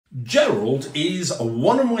Gerald is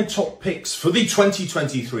one of my top picks for the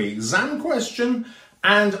 2023 exam question,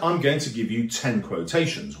 and I'm going to give you 10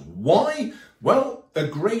 quotations. Why? Well, a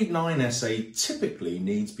grade 9 essay typically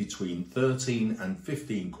needs between 13 and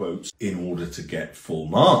 15 quotes in order to get full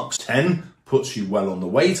marks. 10 puts you well on the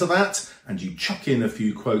way to that, and you chuck in a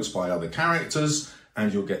few quotes by other characters,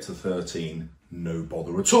 and you'll get to 13. No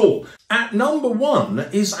bother at all. At number 1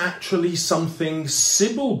 is actually something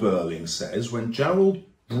Sybil Burling says when Gerald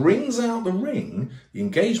brings out the ring, the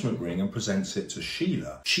engagement ring, and presents it to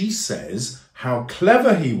Sheila. She says how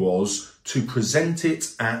clever he was to present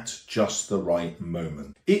it at just the right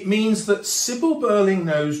moment. It means that Sybil Burling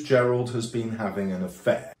knows Gerald has been having an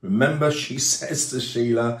affair. Remember, she says to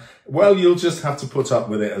Sheila, well, you'll just have to put up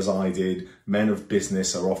with it as I did. Men of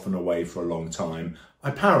business are often away for a long time.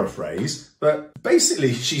 I paraphrase, but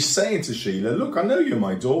basically she's saying to Sheila, look, I know you're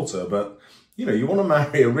my daughter, but you want to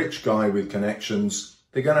marry a rich guy with connections.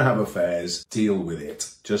 They're going to have affairs, deal with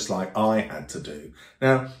it, just like I had to do.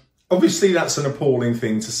 Now, obviously that's an appalling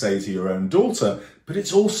thing to say to your own daughter, but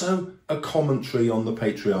it's also a commentary on the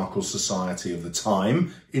patriarchal society of the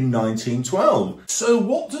time in 1912. So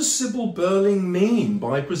what does Sybil Burling mean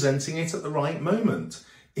by presenting it at the right moment?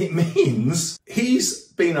 It means he's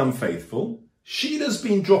been unfaithful. Sheila's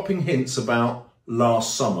been dropping hints about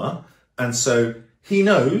last summer, and so he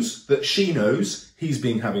knows that she knows he's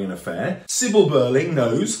been having an affair. Sybil Burling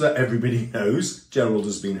knows that everybody knows Gerald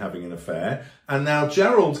has been having an affair. And now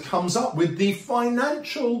Gerald comes up with the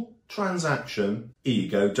financial transaction. Here you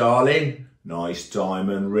go, darling. Nice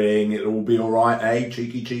diamond ring. It'll all be all right, eh?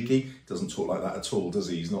 Cheeky, cheeky. Doesn't talk like that at all, does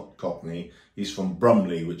he? He's not Cockney. He's from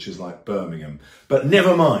Brumley, which is like Birmingham. But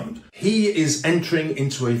never mind. He is entering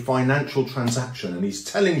into a financial transaction and he's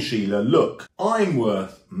telling Sheila, look, I'm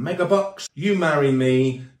worth megabucks. You marry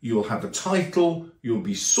me, you'll have a title, you'll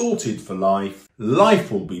be sorted for life,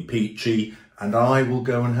 life will be peachy, and I will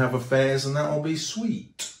go and have affairs and that'll be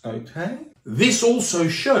sweet, okay? This also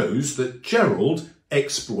shows that Gerald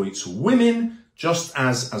exploits women just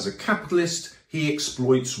as a capitalist, he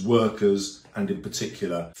exploits workers, and in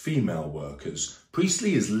particular, female workers.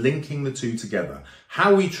 Priestley is linking the two together.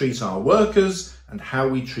 How we treat our workers and how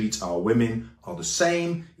we treat our women are the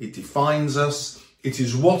same. It defines us. It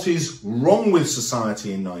is what is wrong with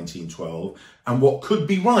society in 1912 and what could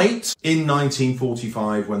be right in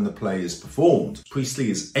 1945 when the play is performed.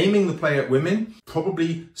 Priestley is aiming the play at women.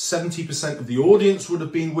 Probably 70% of the audience would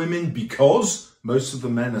have been women because most of the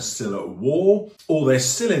men are still at war or they're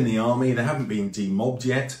still in the army. They haven't been demobbed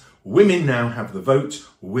yet. Women now have the vote.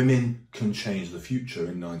 Women can change the future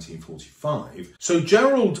in 1945. So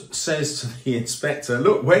Gerald says to the inspector,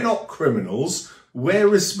 look, we're not criminals. We're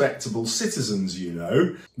respectable citizens, you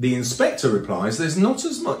know. The inspector replies, there's not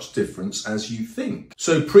as much difference as you think.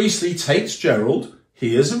 So Priestley takes Gerald.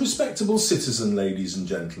 He is a respectable citizen, ladies and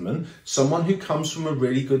gentlemen, someone who comes from a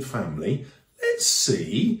really good family. Let's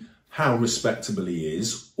see how respectable he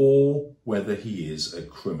is or whether he is a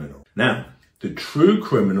criminal. Now, the true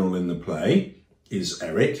criminal in the play is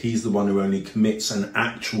Eric. He's the one who only commits an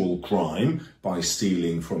actual crime by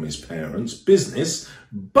stealing from his parents' business.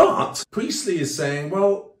 But Priestley is saying,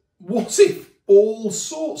 well, what if all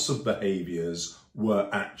sorts of behaviours were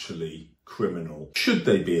actually criminal? Should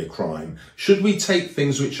they be a crime? Should we take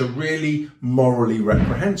things which are really morally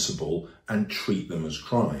reprehensible and treat them as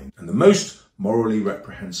crime? And the most morally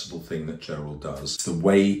reprehensible thing that Gerald does is the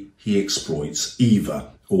way he exploits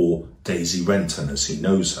Eva, or Daisy Renton as he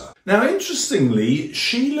knows her. Now, interestingly,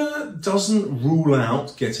 Sheila doesn't rule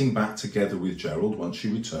out getting back together with Gerald once she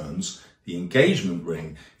returns the engagement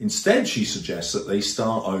ring. Instead, she suggests that they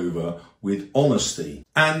start over with honesty.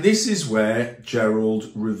 And this is where Gerald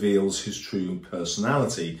reveals his true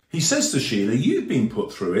personality. He says to Sheila, you've been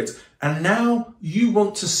put through it, and now you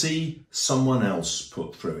want to see someone else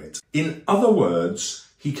put through it. In other words,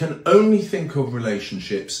 he can only think of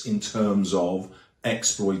relationships in terms of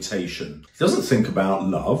exploitation. He doesn't think about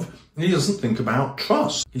love, and he doesn't think about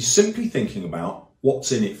trust. He's simply thinking about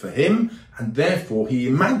what's in it for him, and therefore he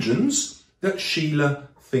imagines that Sheila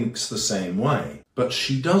thinks the same way. But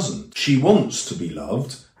she doesn't. She wants to be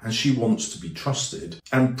loved, and she wants to be trusted.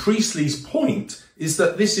 And Priestley's point is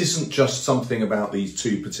that this isn't just something about these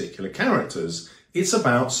two particular characters, it's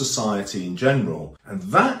about society in general. And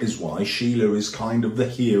that is why Sheila is kind of the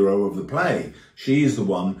hero of the play. She is the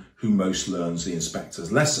one who most learns the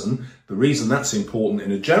inspector's lesson. The reason that's important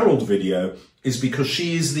in a Gerald video is because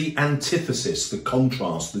she is the antithesis, the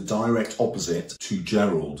contrast, the direct opposite to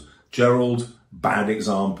Gerald. Gerald, bad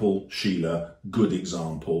example. Sheila, good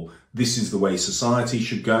example. This is the way society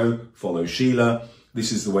should go. Follow Sheila.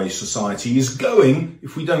 This is the way society is going.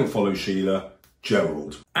 If we don't follow Sheila,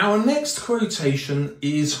 Gerald. Our next quotation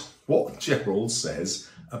is what Gerald says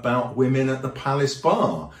about women at the Palace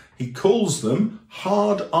Bar. He calls them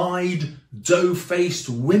hard-eyed, dough-faced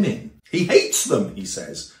women. He hates them, he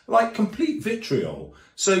says, like complete vitriol.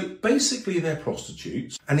 So basically they're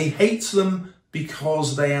prostitutes, and he hates them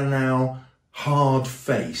because they are now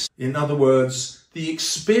hard-faced. In other words, the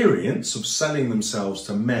experience of selling themselves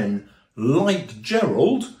to men like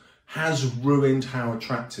Gerald has ruined how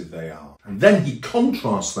attractive they are. And then he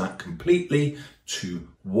contrasts that completely to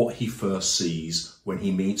what he first sees when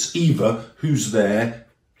he meets Eva, who's there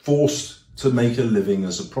forced to make a living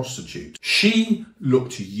as a prostitute. She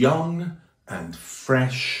looked young and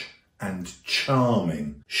fresh and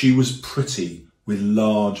charming. She was pretty with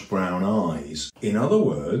large brown eyes. In other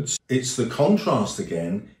words, it's the contrast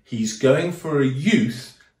again. He's going for a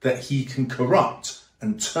youth that he can corrupt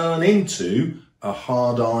and turn into a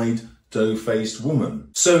hard-eyed, dough-faced woman.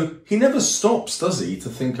 So he never stops, does he, to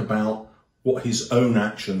think about what his own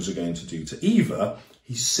actions are going to do to Eva.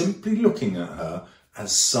 He's simply looking at her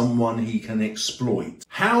as someone he can exploit.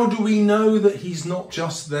 How do we know that he's not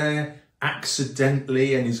just there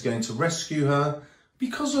accidentally and he's going to rescue her?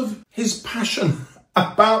 Because of his passion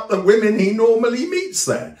about the women he normally meets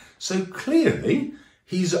there. So clearly,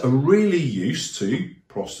 he's really used to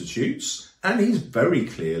prostitutes, and he's very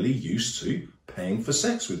clearly used to paying for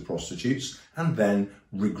sex with prostitutes and then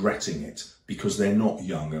regretting it because they're not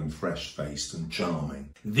young and fresh-faced and charming.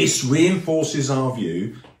 This reinforces our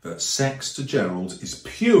view that sex to Gerald is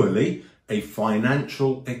purely a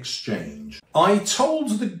financial exchange. I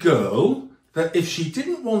told the girl that if she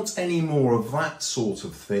didn't want any more of that sort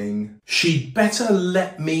of thing, she'd better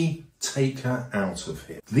let me take her out of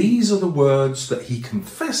here. These are the words that he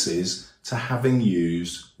confesses to having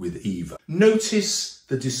used with Eva. Notice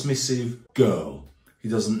the dismissive girl. He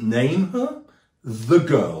doesn't name her, the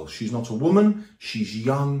girl. She's not a woman, she's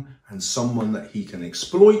young and someone that he can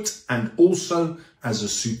exploit, and also, as a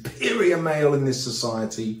superior male in this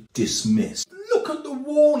society, dismiss. Look at the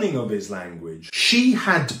warning of his language. She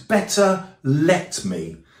had better let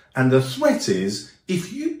me. And the threat is,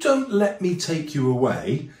 if you don't let me take you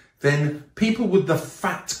away, then people with the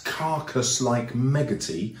fat carcass like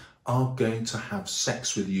Megati are going to have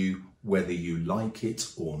sex with you whether you like it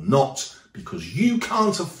or not, because you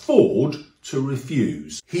can't afford to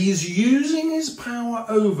refuse. He's using his power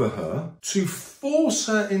over her to force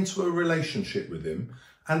her into a relationship with him,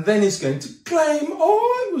 and then he's going to claim,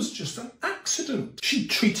 oh, it was just an accident. She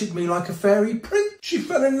treated me like a fairy prince. She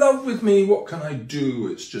fell in love with me. What can I do?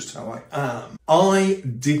 It's just how I am. I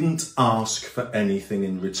didn't ask for anything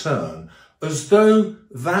in return, as though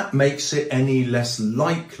that makes it any less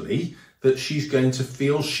likely that she's going to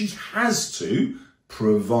feel she has to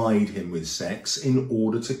provide him with sex in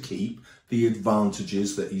order to keep the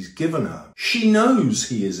advantages that he's given her. She knows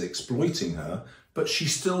he is exploiting her, but she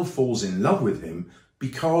still falls in love with him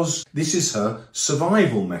because this is her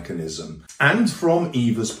survival mechanism. And from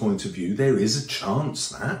Eva's point of view, there is a chance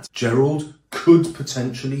that Gerald could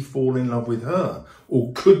potentially fall in love with her,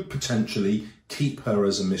 or could potentially keep her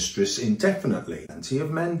as a mistress indefinitely. Plenty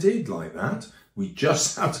of men did like that. We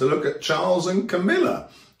just have to look at Charles and Camilla.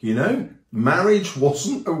 You know, marriage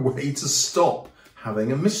wasn't a way to stop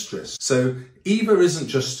having a mistress. So Eva isn't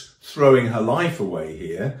just throwing her life away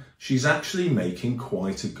here. She's actually making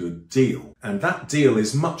quite a good deal. And that deal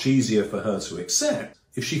is much easier for her to accept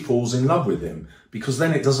if she falls in love with him, because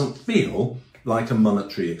then it doesn't feel like a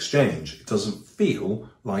monetary exchange. It doesn't feel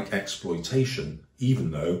like exploitation,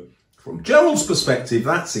 even though from Gerald's perspective,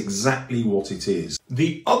 that's exactly what it is.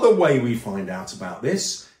 The other way we find out about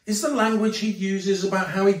this is the language he uses about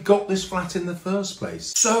how he got this flat in the first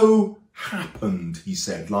place. So happened, he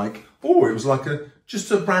said, like, oh, it was like just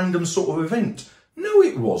a random sort of event. No,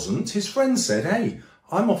 it wasn't. His friend said, hey,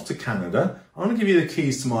 I'm off to Canada. I'm going to give you the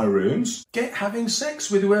keys to my rooms. Get having sex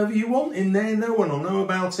with whoever you want in there. No one will know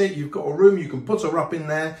about it. You've got a room. You can put her up in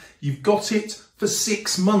there. You've got it for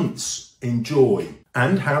 6 months. Enjoy.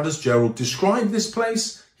 And how does Gerald describe this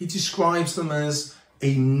place? He describes them as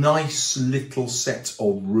a nice little set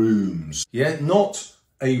of rooms. Yeah, not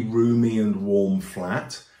a roomy and warm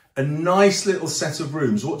flat. A nice little set of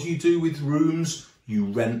rooms. What do you do with rooms? You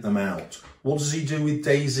rent them out. What does he do with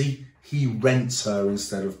Daisy? He rents her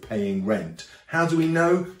instead of paying rent. How do we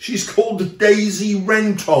know? She's called Daisy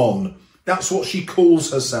Renton. That's what she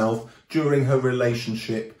calls herself during her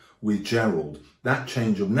relationship with Gerald. That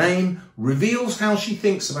change of name reveals how she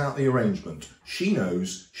thinks about the arrangement. She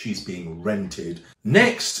knows she's being rented.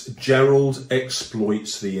 Next, Gerald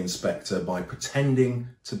exploits the inspector by pretending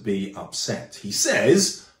to be upset. He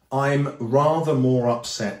says, I'm rather more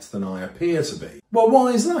upset than I appear to be. Well,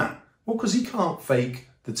 why is that? Well, because he can't fake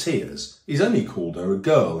the tears. He's only called her a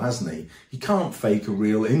girl, hasn't he? He can't fake a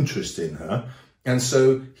real interest in her. And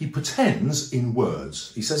so he pretends in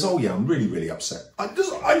words. He says, oh yeah, I'm really, really upset. I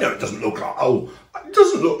know it doesn't look like, it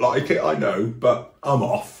doesn't look like it, I know, but I'm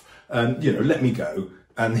off. And, let me go.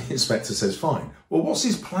 And the inspector says, fine. Well, what's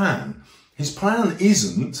his plan? His plan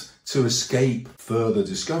isn't to escape further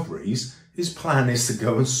discoveries. His plan is to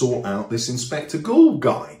go and sort out this Inspector Gould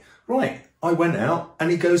guy. Right, I went out and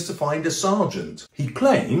he goes to find a sergeant. He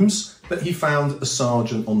claims that he found a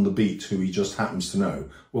sergeant on the beat who he just happens to know.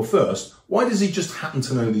 Well, first, why does he just happen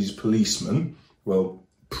to know these policemen? Well,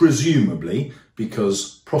 presumably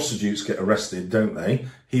because prostitutes get arrested, don't they?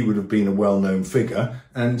 He would have been a well-known figure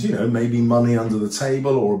and, maybe money under the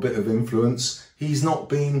table or a bit of influence. He's not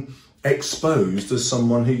been exposed as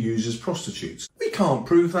someone who uses prostitutes. We can't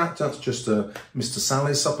prove that. That's just a Mr.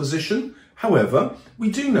 Salles supposition. However, we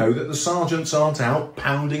do know that the sergeants aren't out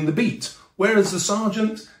pounding the beat. Whereas the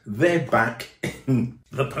sergeant, they're back in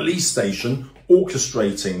the police station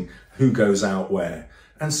orchestrating who goes out where.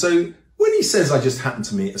 And so when he says, I just happened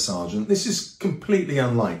to meet a sergeant, this is completely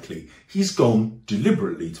unlikely. He's gone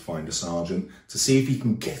deliberately to find a sergeant to see if he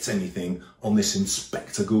can get anything on this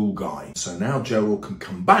Inspector Gould guy. So now Gerald can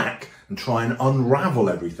come back and try and unravel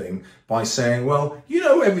everything by saying, well,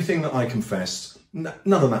 everything that I confessed, none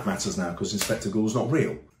of that matters now because Inspector Gould's not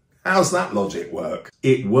real. How's that logic work?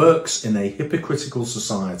 It works in a hypocritical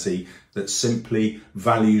society that simply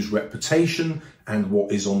values reputation and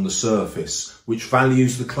what is on the surface, which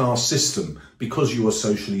values the class system. Because you are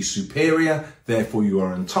socially superior, therefore you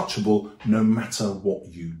are untouchable no matter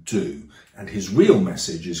what you do. And his real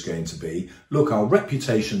message is going to be, look, our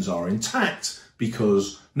reputations are intact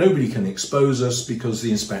because nobody can expose us because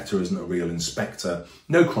the inspector isn't a real inspector.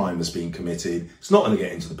 No crime has been committed. It's not going to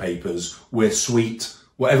get into the papers. We're sweet.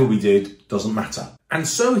 Whatever we did doesn't matter. And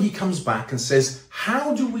so he comes back and says,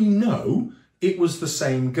 how do we know it was the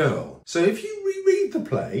same girl? So if you reread the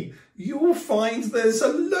play, you'll find there's a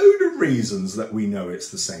load of reasons that we know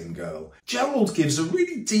it's the same girl. Gerald gives a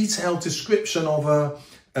really detailed description of her.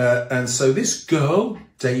 And so this girl,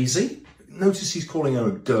 Daisy, notice he's calling her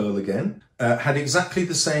a girl again, had exactly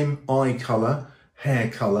the same eye colour, hair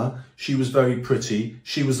colour. She was very pretty.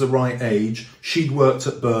 She was the right age. She'd worked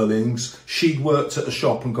at Burling's. She'd worked at a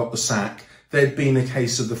shop and got the sack. There'd been a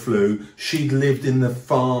case of the flu. She'd lived in the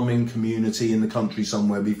farming community in the country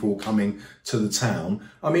somewhere before coming to the town.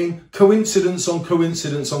 I mean, coincidence on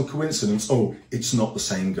coincidence on coincidence. Oh, it's not the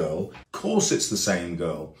same girl. Of course it's the same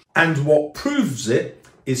girl. And what proves it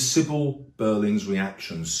is Sybil Burling's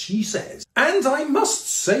reactions. She says, and I must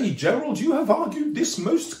say, Gerald, you have argued this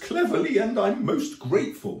most cleverly and I'm most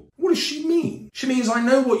grateful. What does she mean? She means, I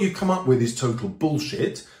know what you've come up with is total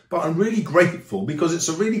bullshit, but I'm really grateful because it's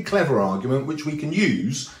a really clever argument which we can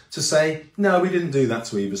use to say, no, we didn't do that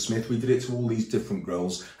to Eva Smith. We did it to all these different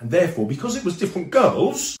girls. And therefore, because it was different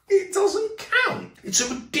girls, it doesn't count. It's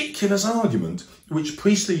a ridiculous argument which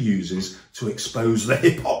Priestley uses to expose the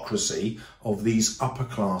hypocrisy of these upper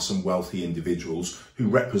class and wealthy individuals who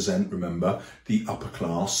represent, remember, the upper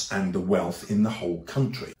class and the wealth in the whole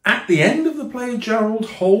country. At the end of the play, Gerald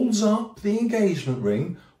holds up the engagement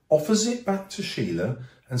ring, offers it back to Sheila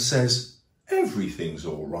and says, everything's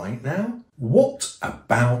all right now. What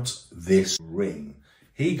about this ring?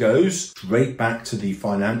 He goes straight back to the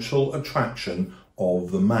financial attraction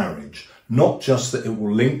of the marriage. Not just that it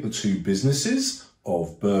will link the two businesses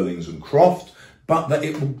of Burling's and Croft, but that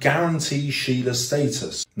it will guarantee Sheila's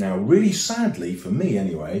status. Now, really sadly, for me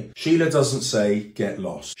anyway, Sheila doesn't say, get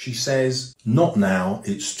lost. She says, not now,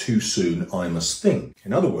 it's too soon, I must think.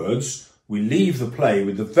 In other words, we leave the play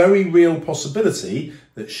with the very real possibility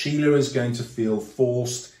that Sheila is going to feel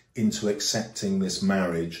forced into accepting this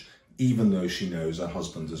marriage, even though she knows her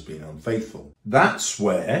husband has been unfaithful. That's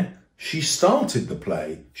where she started the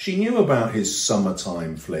play. She knew about his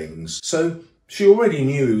summertime flings, so she already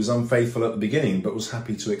knew he was unfaithful at the beginning, but was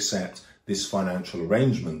happy to accept this financial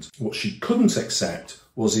arrangement. What she couldn't accept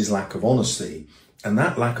was his lack of honesty. And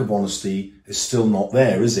that lack of honesty is still not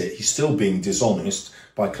there, is it? He's still being dishonest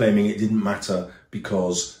by claiming it didn't matter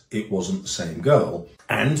because it wasn't the same girl.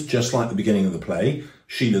 And just like the beginning of the play,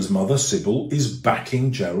 Sheila's mother, Sybil, is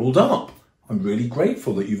backing Gerald up. I'm really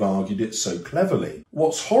grateful that you've argued it so cleverly.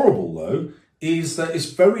 What's horrible, though, is that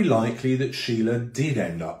it's very likely that Sheila did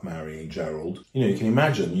end up marrying Gerald. You can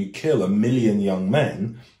imagine, you kill 1 million young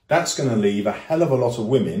men, that's going to leave a hell of a lot of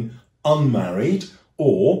women unmarried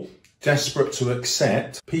or desperate to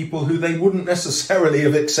accept people who they wouldn't necessarily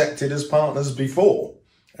have accepted as partners before.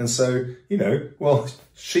 And so, well,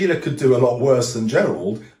 Sheila could do a lot worse than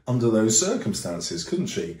Gerald under those circumstances, couldn't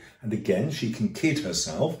she? And again, she can kid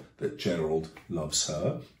herself that Gerald loves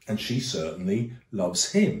her and she certainly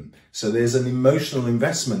loves him. So there's an emotional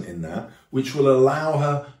investment in that which will allow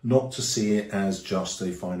her not to see it as just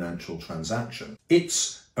a financial transaction.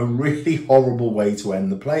 It's a really horrible way to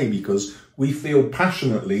end the play because we feel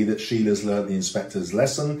passionately that Sheila's learnt the inspector's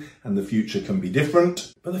lesson and the future can be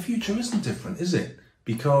different. But the future isn't different, is it?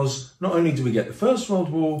 Because not only do we get the First World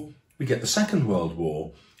War, we get the Second World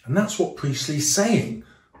War. And that's what Priestley's saying.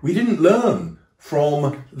 We didn't learn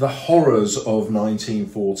from the horrors of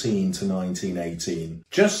 1914 to 1918.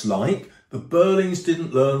 Just like the Burlings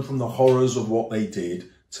didn't learn from the horrors of what they did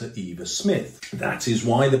to Eva Smith. That is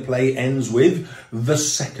why the play ends with the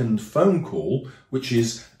second phone call, which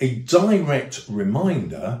is a direct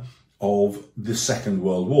reminder of the Second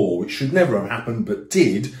World War, which should never have happened, but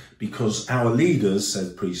did because our leaders,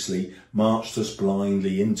 said Priestley, marched us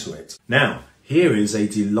blindly into it. Now, here is a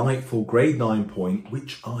delightful grade 9 point,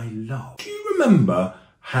 which I love. Do you remember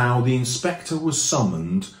how the inspector was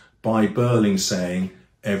summoned by Burling saying,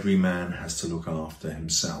 every man has to look after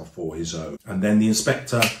himself or his own? And then the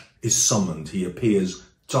inspector is summoned. He appears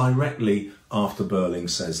directly after Burling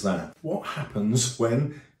says that. What happens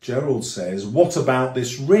when Gerald says, what about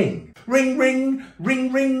this ring? Ring, ring,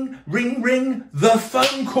 ring, ring, ring, ring. The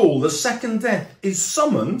phone call, the second death, is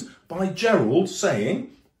summoned by Gerald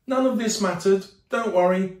saying, none of this mattered. Don't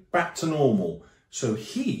worry, back to normal. So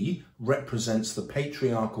he represents the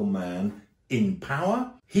patriarchal man in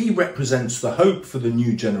power. He represents the hope for the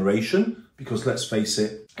new generation, because let's face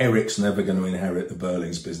it, Eric's never going to inherit the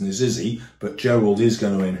Burling's business, is he? But Gerald is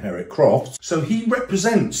going to inherit Crofts. So he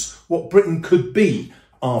represents what Britain could be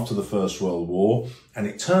after the First World War. And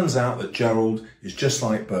it turns out that Gerald is just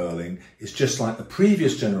like Burling, is just like the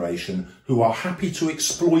previous generation who are happy to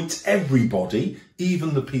exploit everybody,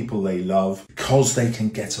 even the people they love, because they can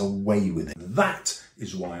get away with it. That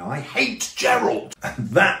is why I hate Gerald. And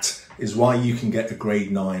that is why you can get a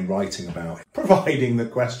grade 9 writing about it, providing the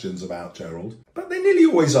questions about Gerald. But they nearly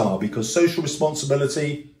always are, because social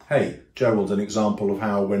responsibility, hey, Gerald, an example of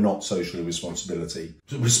how we're not socially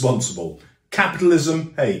responsible.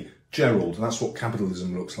 Capitalism, hey, Gerald, that's what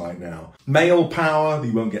capitalism looks like now. Male power,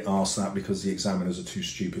 you won't get asked that because the examiners are too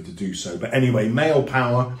stupid to do so. But anyway, male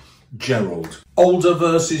power, Gerald. Older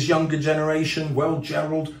versus younger generation, well,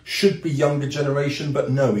 Gerald should be younger generation,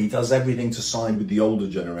 but no, he does everything to side with the older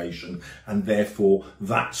generation. And therefore,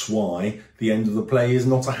 that's why the end of the play is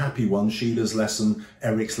not a happy one. Sheila's lesson,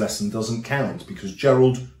 Eric's lesson doesn't count because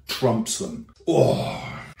Gerald trumps them.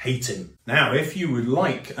 Oh, hate him. Now, if you would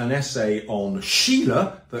like an essay on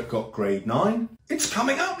Sheila that got grade 9, it's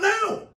coming up now.